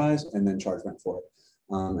commercial enterprise and then charge rent for it.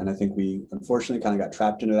 And I think we unfortunately kind of got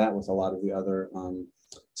trapped into that with a lot of the other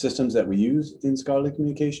systems that we use in scholarly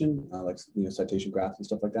communication, like citation graphs and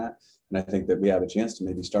stuff like that. And I think that we have a chance to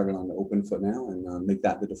maybe start it on the open foot now and make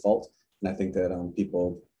that the default. And I think that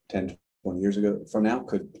people 10, 20 years ago from now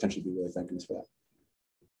could potentially be really thanking us for that.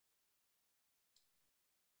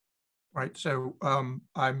 Right. So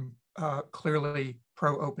I'm clearly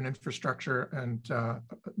pro open infrastructure, and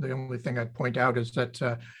the only thing I'd point out is that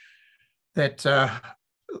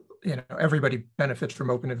everybody benefits from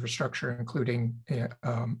open infrastructure, including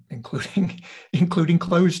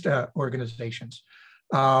closed organizations.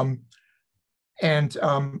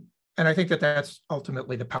 I think that that's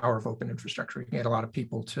ultimately the power of open infrastructure. You can get a lot of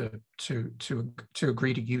people to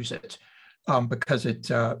agree to use it because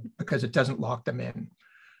it doesn't lock them in.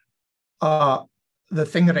 The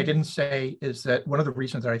thing that I didn't say is that one of the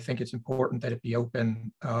reasons that I think it's important that it be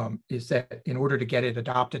open is that in order to get it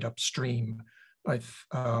adopted upstream,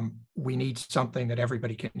 we need something that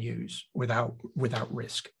everybody can use without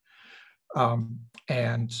risk.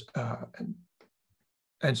 And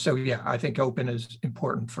so, yeah, I think open is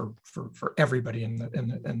important for everybody in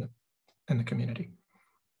the community.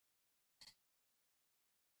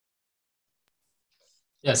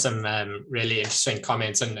 Yeah, some really interesting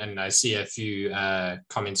comments, and I see a few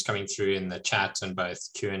comments coming through in the chat and both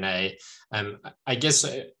Q&A. I guess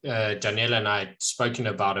Daniela and I had spoken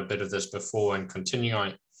about a bit of this before, and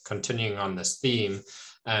continuing on this theme.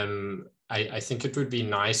 I think it would be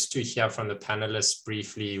nice to hear from the panelists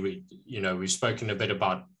briefly. We've spoken a bit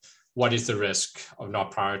about what is the risk of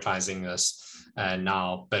not prioritizing this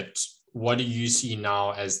now, but what do you see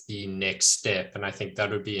now as the next step? And I think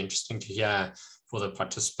that would be interesting to hear for the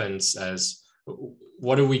participants as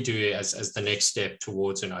what do we do as the next step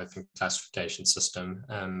towards an open classification system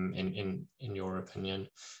in your opinion?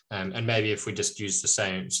 And maybe if we just use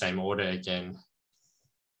the same order again.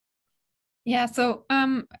 Yeah, so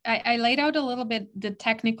I laid out a little bit the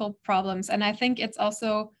technical problems, and I think it's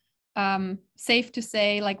also safe to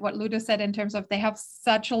say, like what Ludo said, in terms of they have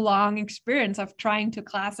such a long experience of trying to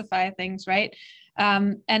classify things, right?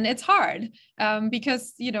 And it's hard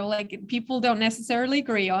because, like people don't necessarily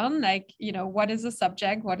agree on, like, what is a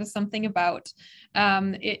subject, what is something about.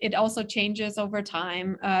 It also changes over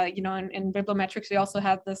time. In bibliometrics, we also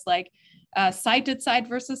have this like cited site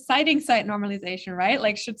versus citing site normalization, right?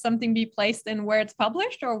 Like, should something be placed in where it's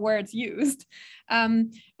published or where it's used?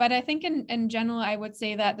 But I think in general, I would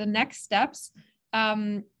say that the next steps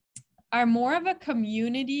are more of a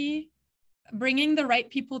community, bringing the right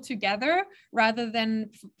people together rather than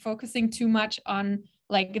focusing too much on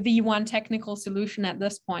like the one technical solution at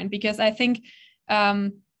this point, because I think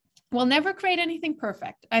we'll never create anything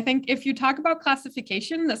perfect. I think if you talk about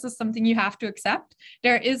classification, this is something you have to accept.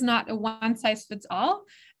 There is not a one size fits all.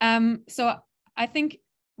 So I think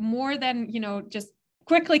more than, just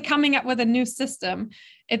quickly coming up with a new system,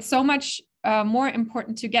 it's so much more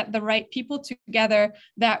important to get the right people together,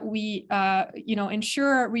 that we,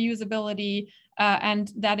 ensure reusability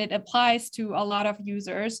and that it applies to a lot of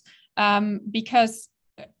users, because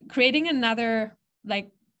creating another like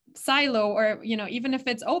silo, or even if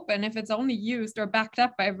it's open, if it's only used or backed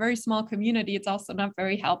up by a very small community, it's also not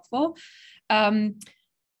very helpful.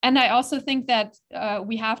 And I also think that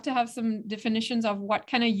we have to have some definitions of what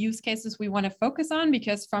kind of use cases we want to focus on,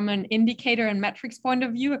 because from an indicator and metrics point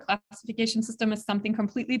of view, a classification system is something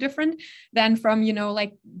completely different than from,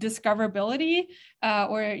 like discoverability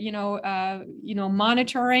or,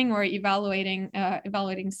 monitoring or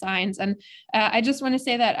evaluating signs. And I just want to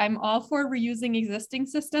say that I'm all for reusing existing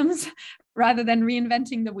systems rather than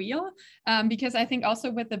reinventing the wheel, because I think also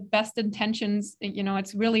with the best intentions,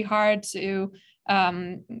 it's really hard to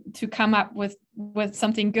come up with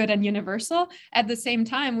something good and universal. At the same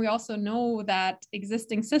time, we also know that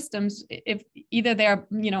existing systems, if either they're,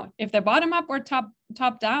 if they're bottom up or top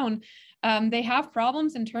down, they have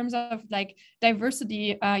problems in terms of like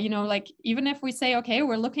diversity. Like even if we say, okay,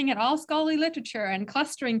 we're looking at all scholarly literature and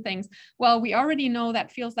clustering things, well, we already know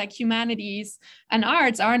that fields like humanities and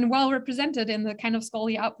arts aren't well represented in the kind of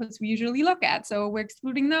scholarly outputs we usually look at. So we're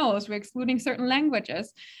excluding those, we're excluding certain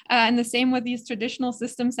languages. And the same with these traditional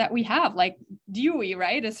systems that we have, like Dewey,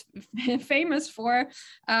 right, is famous for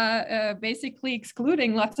basically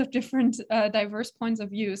excluding lots of different diverse points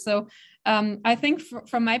of view. So I think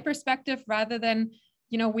from my perspective, rather than,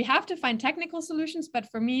 we have to find technical solutions,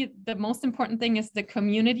 but for me, the most important thing is the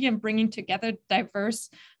community and bringing together diverse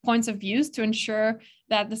points of views to ensure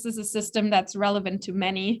that this is a system that's relevant to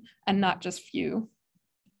many and not just few.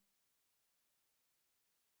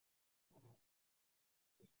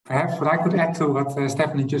 Perhaps what I could add to what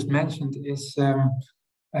Stephanie just mentioned is, well,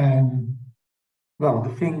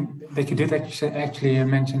 the thing that you did actually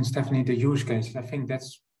mention, Stephanie, the use cases. I think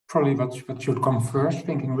that's probably what should come first,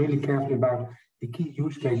 thinking really carefully about the key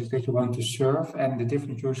use cases that you want to serve, and the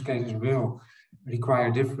different use cases will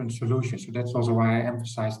require different solutions. So that's also why I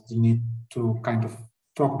emphasized the need to kind of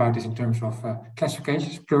talk about this in terms of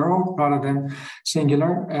classifications, plural rather than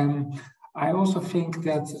singular. I also think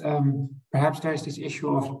that perhaps there's this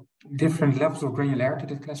issue of different levels of granularity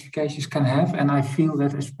that classifications can have. And I feel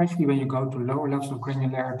that especially when you go to lower levels of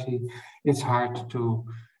granularity, it's hard to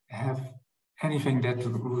have anything that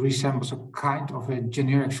resembles a kind of a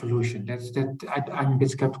generic solution. I'm a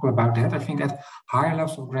bit skeptical about that. I think at higher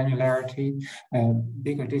levels of granularity,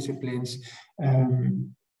 bigger disciplines,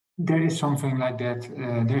 there is something like that.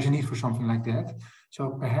 There's a need for something like that.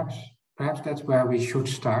 So perhaps that's where we should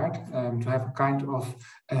start, to have a kind of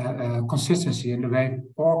consistency in the way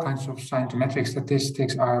all kinds of scientometric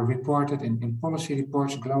statistics are reported in policy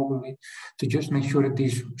reports globally, to just make sure that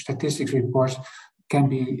these statistics reports can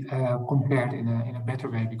be compared in a better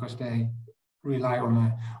way, because they rely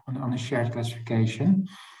on a shared classification.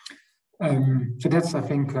 So that's, I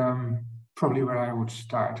think, probably where I would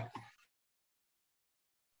start.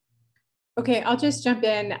 Okay, I'll just jump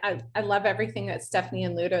in. I love everything that Stephanie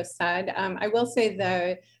and Ludo said. I will say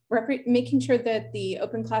making sure that the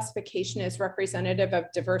open classification is representative of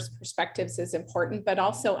diverse perspectives is important, but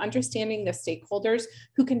also understanding the stakeholders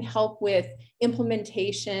who can help with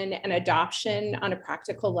implementation and adoption on a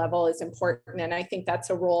practical level is important. And I think that's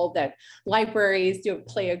a role that libraries do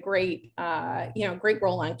play a great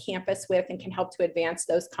role on campus with, and can help to advance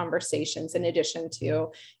those conversations in addition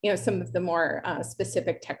to, some of the more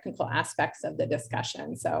specific technical aspects of the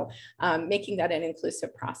discussion. So making that an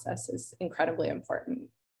inclusive process is incredibly important.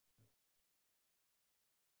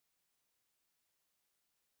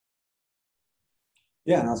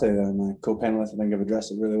 Yeah, and I'll say that my co-panelists, I think, have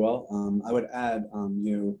addressed it really well. I would add,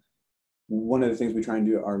 one of the things we try and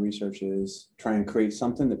do at our research is try and create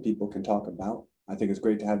something that people can talk about. I think it's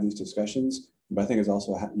great to have these discussions, but I think it's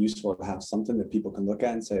also useful to have something that people can look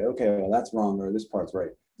at and say, okay, well, that's wrong, or this part's right.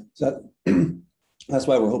 So that's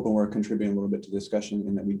why we're hoping we're contributing a little bit to discussion,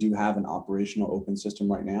 in that we do have an operational open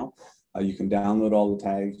system right now. You can download all the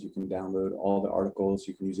tags, you can download all the articles,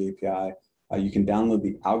 you can use API. You can download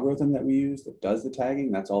the algorithm that we use that does the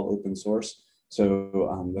tagging. That's all open source.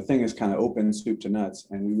 So the thing is kind of open soup to nuts,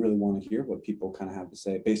 and we really want to hear what people kind of have to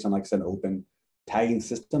say based on, like I said, an open tagging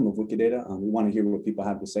system of Wikidata. We want to hear what people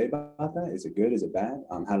have to say about that. Is it good? Is it bad?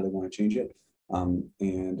 How do they want to change it? And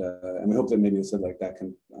we hope that maybe a site like that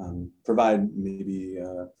can provide maybe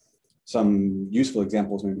some useful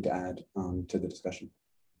examples maybe to add to the discussion.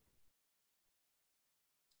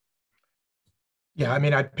 Yeah, I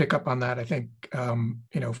mean, I'd pick up on that. I think,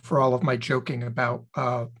 for all of my joking about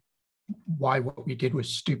why what we did was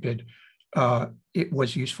stupid, it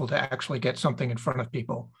was useful to actually get something in front of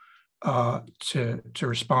people to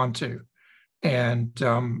respond to. And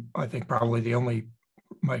I think probably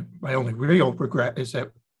my only real regret is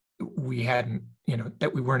that we hadn't,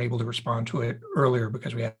 that we weren't able to respond to it earlier,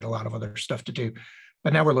 because we had a lot of other stuff to do.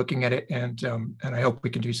 But now we're looking at it, and I hope we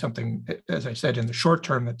can do something, as I said, in the short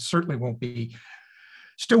term that certainly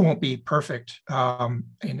still won't be perfect by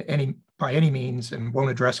any means, and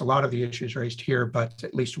won't address a lot of the issues raised here, but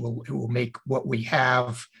at least it will make what we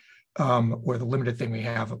have, or the limited thing we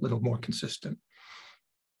have, a little more consistent.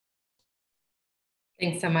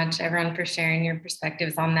 Thanks so much, everyone, for sharing your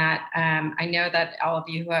perspectives on that. I know that all of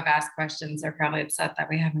you who have asked questions are probably upset that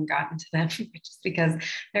we haven't gotten to them, which is because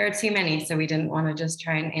there are too many. So we didn't want to just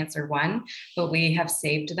try and answer one, but we have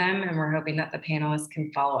saved them, and we're hoping that the panelists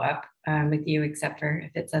can follow up with you, except for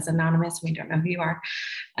if it says anonymous, we don't know who you are,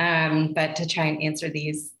 but to try and answer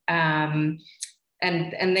these.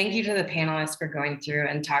 And thank you to the panelists for going through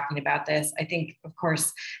and talking about this. I think, of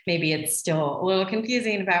course, maybe it's still a little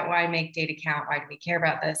confusing about why make data count, why do we care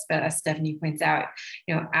about this? But as Stephanie points out,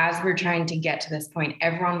 as we're trying to get to this point,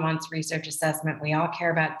 everyone wants research assessment. We all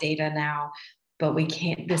care about data now, but we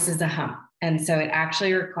can't, this is a hump. And so it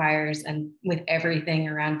actually requires, and with everything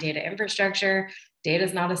around data infrastructure, data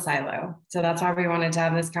is not a silo. So that's why we wanted to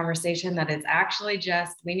have this conversation, that it's actually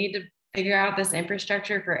just, we need to figure out this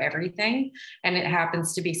infrastructure for everything. And it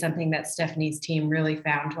happens to be something that Stephanie's team really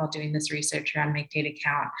found while doing this research around Make Data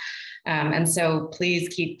Count. And so please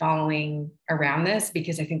keep following around this,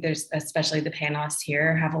 because I think there's, especially the panelists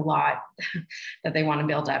here, have a lot that they want to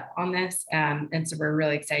build up on this. And so we're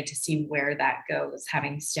really excited to see where that goes,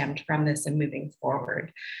 having stemmed from this and moving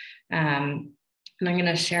forward. And I'm going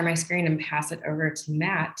to share my screen and pass it over to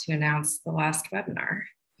Matt to announce the last webinar.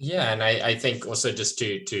 Yeah, and I think also just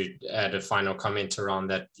to add a final comment around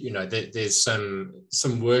that, there's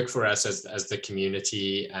some work for us as the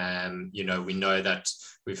community. We know that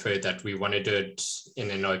we've heard that we want to do it in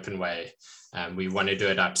an open way. We want to do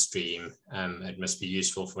it upstream. It must be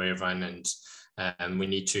useful for everyone, and we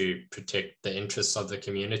need to protect the interests of the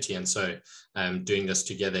community. And so doing this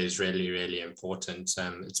together is really, really important.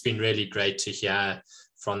 It's been really great to hear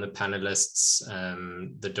from the panelists,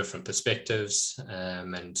 the different perspectives,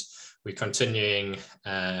 and we're continuing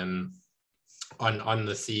on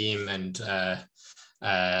the theme, and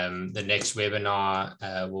the next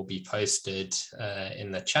webinar will be posted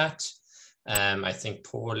in the chat. I think,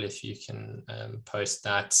 Paul, if you can post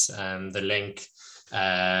that, the link.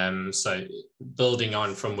 So building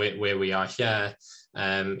on from where we are here,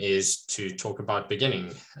 is to talk about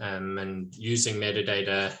beginning and using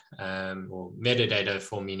metadata or metadata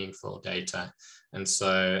for meaningful data. And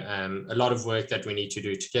so a lot of work that we need to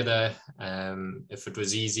do together. If it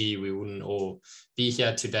was easy, we wouldn't all be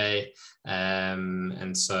here today.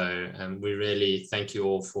 And so we really thank you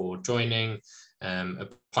all for joining.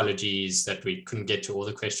 Apologies that we couldn't get to all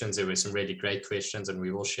the questions. There were some really great questions, and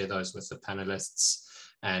we will share those with the panelists,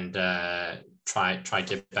 and try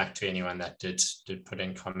get back to anyone that did put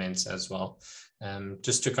in comments as well.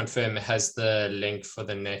 Just to confirm, has the link for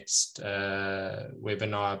the next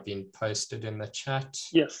webinar been posted in the chat?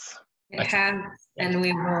 Yes. It has, and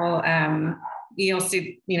we will, you'll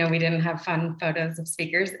see, we didn't have fun photos of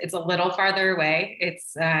speakers. It's a little farther away.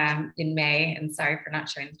 It's in May, and sorry for not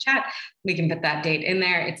showing the chat. We can put that date in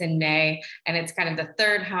there. It's in May, and it's kind of the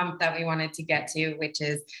third hump that we wanted to get to, which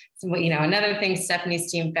is, another thing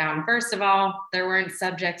Stephanie's team found. First of all, there weren't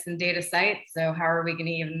subjects in DataCite, so how are we going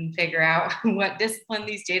to even figure out what discipline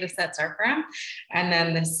these data sets are from? And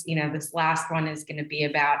then this, this last one is going to be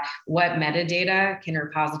about what metadata can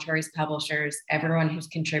repositories, publishers, everyone who's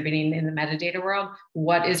contributing in the metadata world,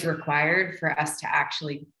 what is required for us to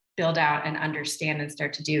actually build out and understand and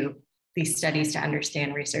start to do these studies to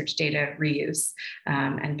understand research data reuse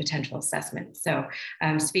and potential assessment. So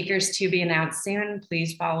speakers to be announced soon.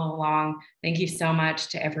 Please follow along. Thank you so much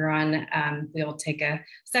to everyone. We'll take a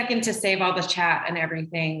second to save all the chat and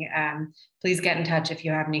everything. Please get in touch if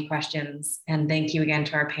you have any questions. And thank you again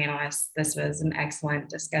to our panelists. This was an excellent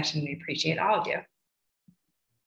discussion. We appreciate all of you.